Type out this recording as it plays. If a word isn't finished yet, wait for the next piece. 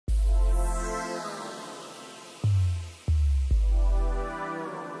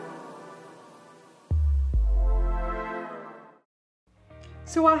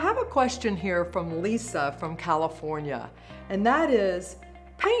So I have a question here from Lisa from California, and that is,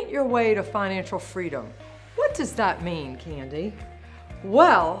 paint your way to financial freedom. What does that mean, Candy?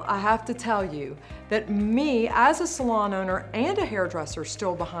 Well, I have to tell you that me, as a salon owner and a hairdresser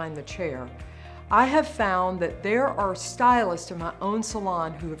still behind the chair, I have found that there are stylists in my own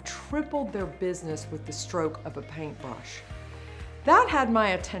salon who have tripled their business with the stroke of a paintbrush. That had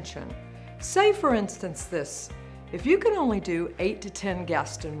my attention. Say, for instance, this. If you can only do 8 to 10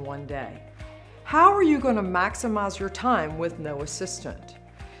 guests in one day, how are you going to maximize your time with no assistant?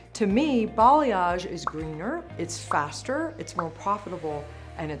 To me, balayage is greener, it's faster, it's more profitable,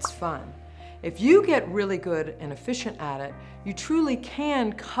 and it's fun. If you get really good and efficient at it, you truly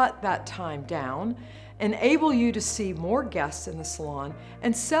can cut that time down, enable you to see more guests in the salon,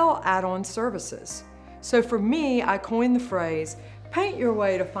 and sell add-on services. So for me, I coined the phrase, paint your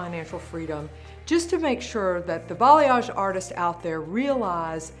way to financial freedom, just to make sure that the balayage artists out there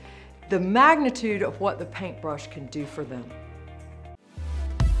realize the magnitude of what the paintbrush can do for them.